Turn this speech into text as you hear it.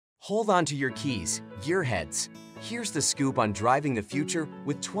Hold on to your keys, gearheads. Here's the scoop on driving the future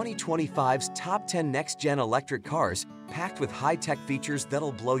with 2025's top 10 next-gen electric cars packed with high-tech features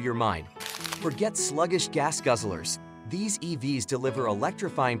that'll blow your mind. Forget sluggish gas guzzlers. These EVs deliver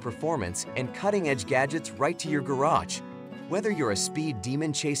electrifying performance and cutting-edge gadgets right to your garage. Whether you're a speed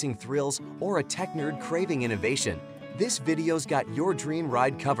demon chasing thrills or a tech nerd craving innovation, this video's got your dream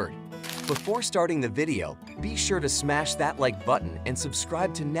ride covered. Before starting the video, be sure to smash that like button and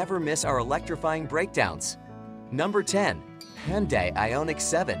subscribe to never miss our electrifying breakdowns. Number 10. Hyundai Ioniq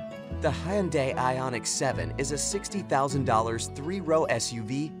 7. The Hyundai Ioniq 7 is a $60,000 three-row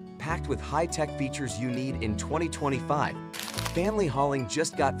SUV packed with high-tech features you need in 2025. Family hauling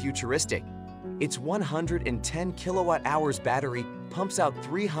just got futuristic. Its 110 kilowatt-hours battery pumps out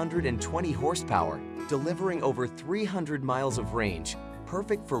 320 horsepower, delivering over 300 miles of range,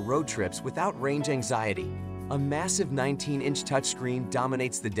 perfect for road trips without range anxiety. A massive 19-inch touchscreen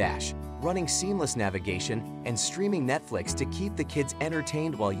dominates the dash, running seamless navigation and streaming Netflix to keep the kids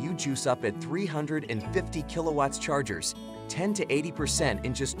entertained while you juice up at 350 kilowatts chargers, 10 to 80%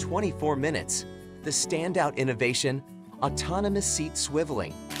 in just 24 minutes. The standout innovation? Autonomous seat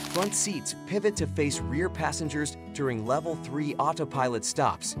swiveling. Front seats pivot to face rear passengers during Level 3 autopilot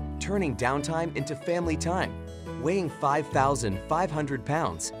stops, turning downtime into family time. Weighing 5,500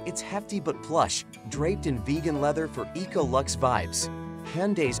 pounds, it's hefty but plush, draped in vegan leather for eco-luxe vibes.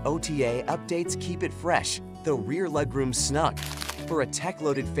 Hyundai's OTA updates keep it fresh, though rear legroom's snug. For a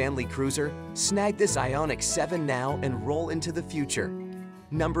tech-loaded family cruiser, snag this Ioniq 7 now and roll into the future.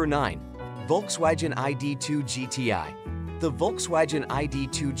 Number 9. Volkswagen ID.2 GTI. The Volkswagen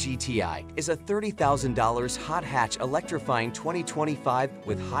ID.2 GTI is a $30,000 hot hatch electrifying 2025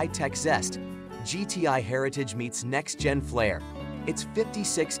 with high-tech zest. GTI heritage meets next-gen flair. Its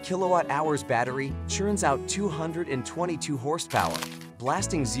 56 kilowatt-hours battery churns out 222 horsepower,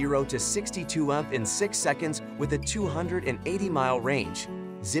 blasting 0 to 62 amp in 6 seconds with a 280-mile range.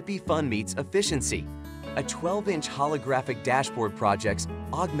 Zippy fun meets efficiency. A 12-inch holographic dashboard projects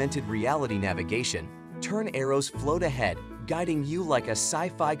augmented reality navigation. Turn arrows float ahead, guiding you like a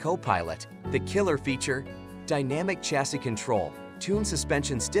sci-fi co-pilot. The killer feature? Dynamic chassis control. Tune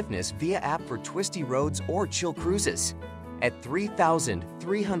suspension stiffness via app for twisty roads or chill cruises. At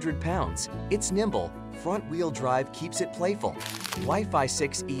 3,300 pounds, it's nimble. Front-wheel drive keeps it playful. Wi-Fi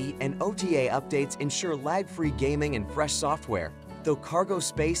 6E and OTA updates ensure lag-free gaming and fresh software, though cargo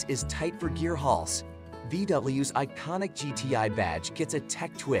space is tight for gear hauls. VW's iconic GTI badge gets a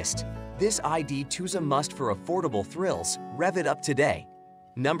tech twist. This ID.2's a must for affordable thrills. Rev it up today.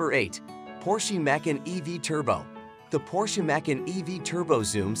 Number 8. Porsche Macan EV Turbo. The Porsche Macan EV Turbo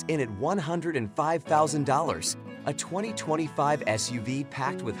zooms in at $105,000, a 2025 SUV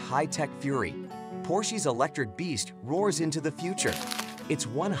packed with high-tech fury. Porsche's electric beast roars into the future. Its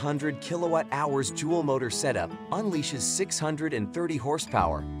 100 kilowatt-hours dual-motor setup unleashes 630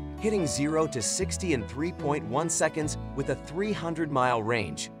 horsepower, hitting 0 to 60 in 3.1 seconds with a 300-mile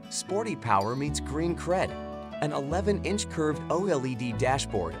range. Sporty power meets green cred. An 11-inch curved OLED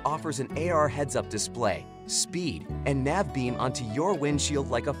dashboard offers an AR heads-up display, speed, and nav beam onto your windshield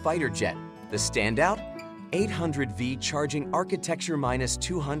like a fighter jet. The standout? 800V charging architecture minus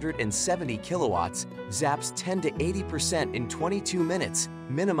 270 kilowatts, zaps 10 to 80% in 22 minutes,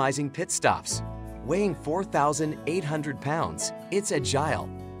 minimizing pit stops. Weighing 4,800 pounds, it's agile.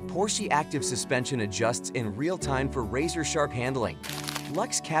 Porsche active suspension adjusts in real time for razor-sharp handling.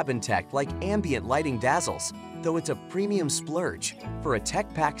 Luxe cabin tech like ambient lighting dazzles, though it's a premium splurge. For a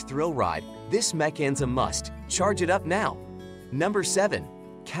tech-packed thrill ride, this Macan's a must. Charge it up now. Number 7.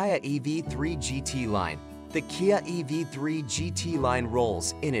 Kia EV3 GT line. The Kia EV3 GT line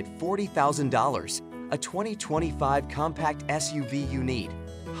rolls in at $40,000, a 2025 compact SUV you need.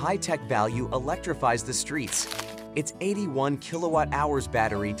 High-tech value electrifies the streets. Its 81 kilowatt-hours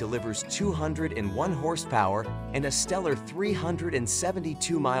battery delivers 201 horsepower and a stellar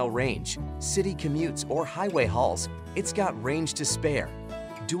 372-mile range. City commutes or highway hauls, it's got range to spare.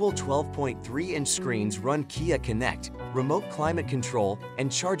 Dual 12.3-inch screens run Kia Connect, remote climate control, and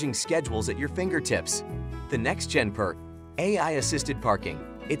charging schedules at your fingertips. The next-gen perk? AI-assisted parking.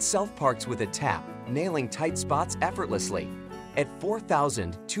 It self-parks with a tap, nailing tight spots effortlessly. At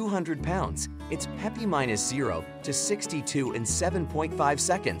 4,200 pounds, it's peppy minus 0 to 62 in 7.5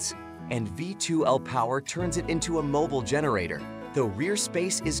 seconds. And V2L power turns it into a mobile generator. The rear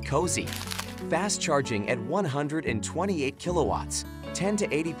space is cozy. Fast charging at 128 kilowatts, 10 to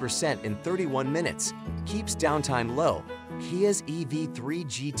 80% in 31 minutes. Keeps downtime low. Kia's EV3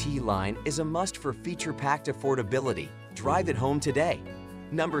 GT line is a must for feature-packed affordability. Drive it home today.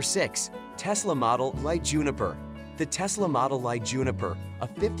 Number 6. Tesla Model Y Juniper. The Tesla Model Y Juniper, a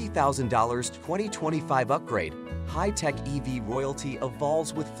 $50,000 2025 upgrade, high-tech EV royalty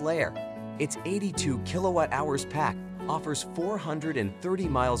evolves with flair. Its 82 kilowatt-hours pack offers 430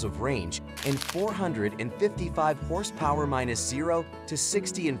 miles of range and 455 horsepower minus 0 to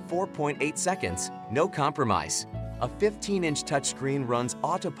 60 in 4.8 seconds, no compromise. A 15-inch touchscreen runs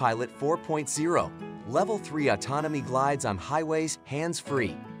Autopilot 4.0. Level 3 autonomy glides on highways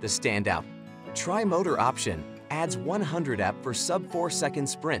hands-free, the standout. Tri-motor option adds 100 app for sub-4 second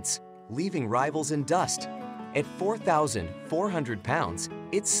sprints, leaving rivals in dust. At 4,400 pounds,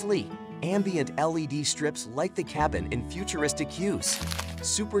 it's sleek. Ambient LED strips light the cabin in futuristic hues.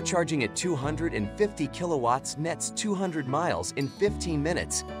 Supercharging at 250 kilowatts nets 200 miles in 15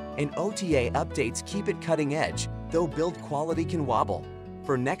 minutes, and OTA updates keep it cutting edge, though build quality can wobble.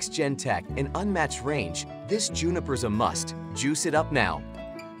 For next-gen tech and unmatched range, this Juniper's a must. Juice it up now.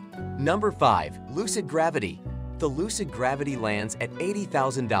 Number 5. Lucid Gravity. The Lucid Gravity lands at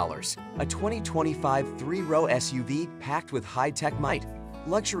 $80,000, a 2025 three-row SUV packed with high-tech might.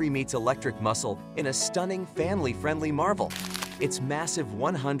 Luxury meets electric muscle in a stunning, family-friendly marvel. Its massive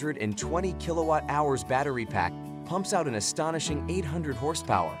 120 kilowatt-hours battery pack pumps out an astonishing 800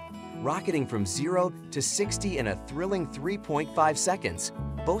 horsepower, rocketing from 0 to 60 in a thrilling 3.5 seconds,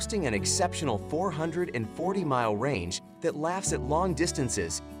 boasting an exceptional 440-mile range that laughs at long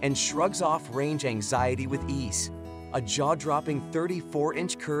distances and shrugs off range anxiety with ease. A jaw-dropping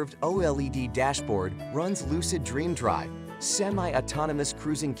 34-inch curved OLED dashboard runs Lucid Dream Drive. Semi-autonomous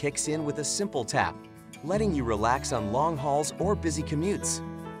cruising kicks in with a simple tap, letting you relax on long hauls or busy commutes.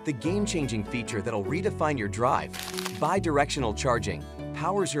 The game-changing feature that'll redefine your drive, bi-directional charging,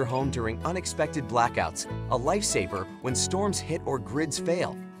 powers your home during unexpected blackouts, a lifesaver when storms hit or grids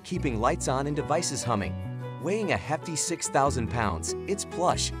fail, keeping lights on and devices humming. Weighing a hefty 6,000 pounds, it's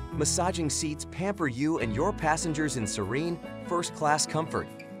plush. Massaging seats pamper you and your passengers in serene, first-class comfort.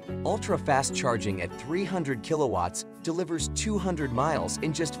 Ultra-fast charging at 300 kilowatts delivers 200 miles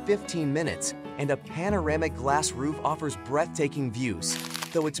in just 15 minutes, and a panoramic glass roof offers breathtaking views,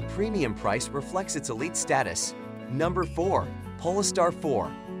 though its premium price reflects its elite status. Number 4. Polestar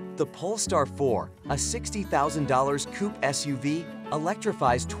 4. The Polestar 4, a $60,000 coupe SUV,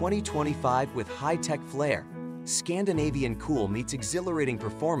 electrifies 2025 with high-tech flair. Scandinavian cool meets exhilarating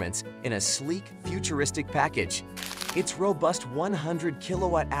performance in a sleek, futuristic package. Its robust 100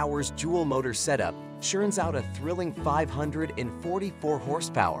 kilowatt-hours dual-motor setup churns out a thrilling 544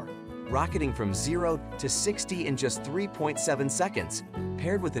 horsepower, rocketing from 0 to 60 in just 3.7 seconds,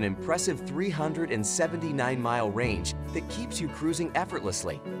 paired with an impressive 379-mile range that keeps you cruising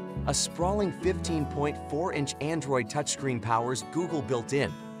effortlessly. A sprawling 15.4-inch Android touchscreen powers Google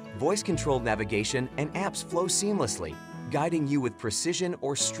built-in, voice-controlled navigation, and apps flow seamlessly, guiding you with precision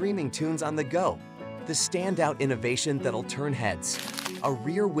or streaming tunes on the go. The standout innovation that'll turn heads. A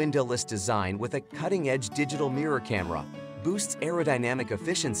rear windowless design with a cutting-edge digital mirror camera boosts aerodynamic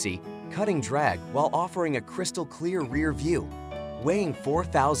efficiency, cutting drag while offering a crystal-clear rear view. Weighing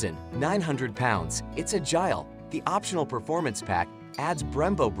 4,900 pounds, it's agile. The optional performance pack adds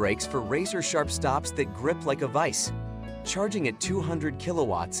Brembo brakes for razor-sharp stops that grip like a vice. Charging at 200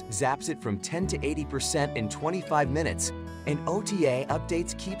 kilowatts zaps it from 10 to 80% in 25 minutes, and OTA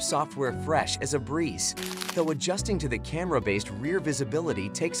updates keep software fresh as a breeze, though adjusting to the camera-based rear visibility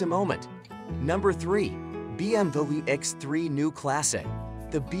takes a moment. Number 3. BMW X3 New Classic.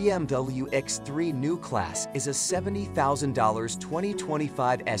 The BMW X3 New Class is a $70,000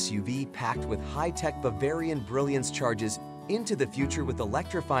 2025 SUV packed with high-tech Bavarian brilliance charges into the future with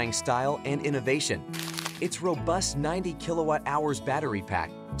electrifying style and innovation. Its robust 90 kilowatt-hours battery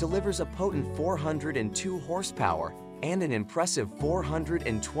pack delivers a potent 402 horsepower and an impressive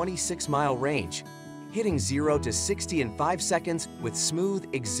 426-mile range, hitting 0 to 60 in 5 seconds with smooth,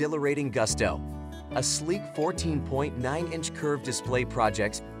 exhilarating gusto. A sleek 14.9-inch curved display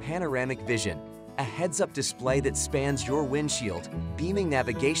projects panoramic vision, a heads-up display that spans your windshield, beaming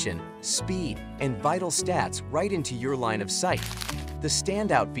navigation, speed, and vital stats right into your line of sight. The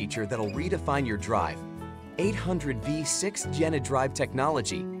standout feature that'll redefine your drive. 800V 6th Gen drive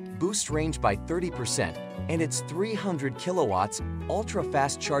technology boosts range by 30%, and its 300 kilowatts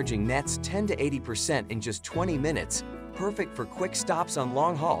ultra-fast charging nets 10 to 80% in just 20 minutes, perfect for quick stops on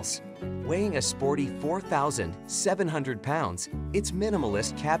long hauls. Weighing a sporty 4,700 pounds, its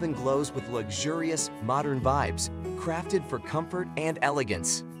minimalist cabin glows with luxurious, modern vibes, crafted for comfort and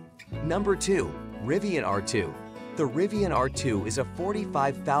elegance. Number 2. Rivian R2. The Rivian R2 is a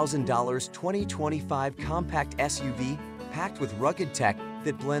 $45,000 2025 compact SUV packed with rugged tech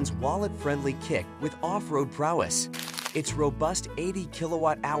that blends wallet-friendly kick with off-road prowess. Its robust 80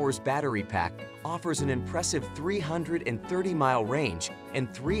 kilowatt-hours battery pack offers an impressive 330-mile range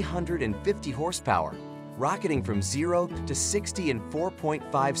and 350 horsepower, rocketing from 0 to 60 in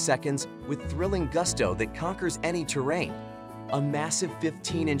 4.5 seconds with thrilling gusto that conquers any terrain. A massive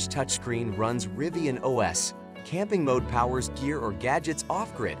 15-inch touchscreen runs Rivian OS. Camping mode powers gear or gadgets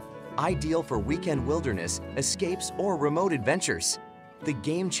off-grid, ideal for weekend wilderness, escapes, or remote adventures. The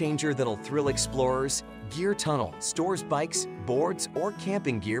game changer that'll thrill explorers, Gear Tunnel stores bikes, boards, or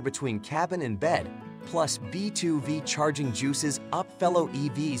camping gear between cabin and bed, plus B2V charging juices up fellow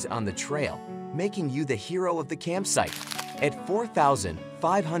EVs on the trail, making you the hero of the campsite. At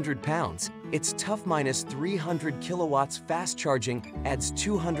 4,500 pounds, its tough -300 kilowatts fast charging adds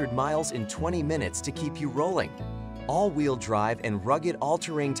 200 miles in 20 minutes to keep you rolling. All-wheel drive and rugged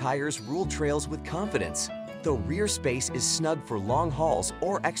all-terrain tires rule trails with confidence, though rear space is snug for long hauls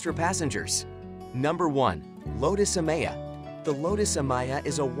or extra passengers. Number 1. Lotus Emea. The Lotus Emea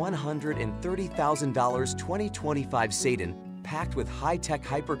is a $130,000 2025 sedan packed with high-tech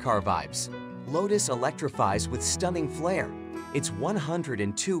hypercar vibes. Lotus electrifies with stunning flair. Its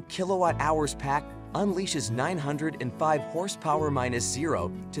 102 kilowatt-hours pack unleashes 905 horsepower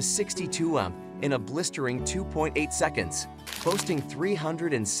 -0 to 62 in a blistering 2.8 seconds, boasting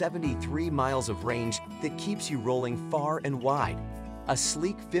 373 miles of range that keeps you rolling far and wide. A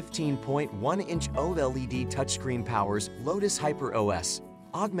sleek 15.1-inch OLED touchscreen powers Lotus Hyper OS.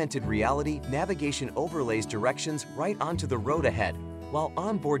 Augmented reality navigation overlays directions right onto the road ahead, while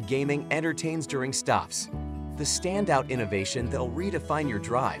onboard gaming entertains during stops. The standout innovation that'll redefine your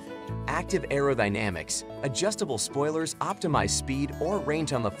drive. Active aerodynamics, adjustable spoilers optimize speed or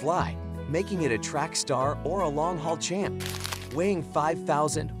range on the fly, making it a track star or a long-haul champ. Weighing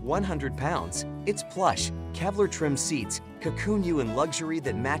 5,100 pounds, its plush, Kevlar-trimmed seats cocoon you in luxury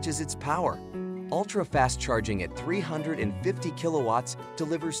that matches its power. Ultra-fast charging at 350 kilowatts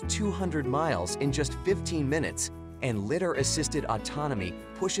delivers 200 miles in just 15 minutes, and lidar-assisted autonomy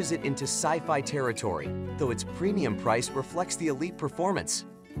pushes it into sci-fi territory, though its premium price reflects the elite performance.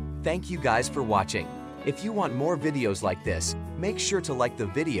 Thank you guys for watching. If you want more videos like this, make sure to like the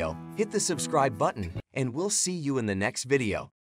video, hit the subscribe button, and we'll see you in the next video.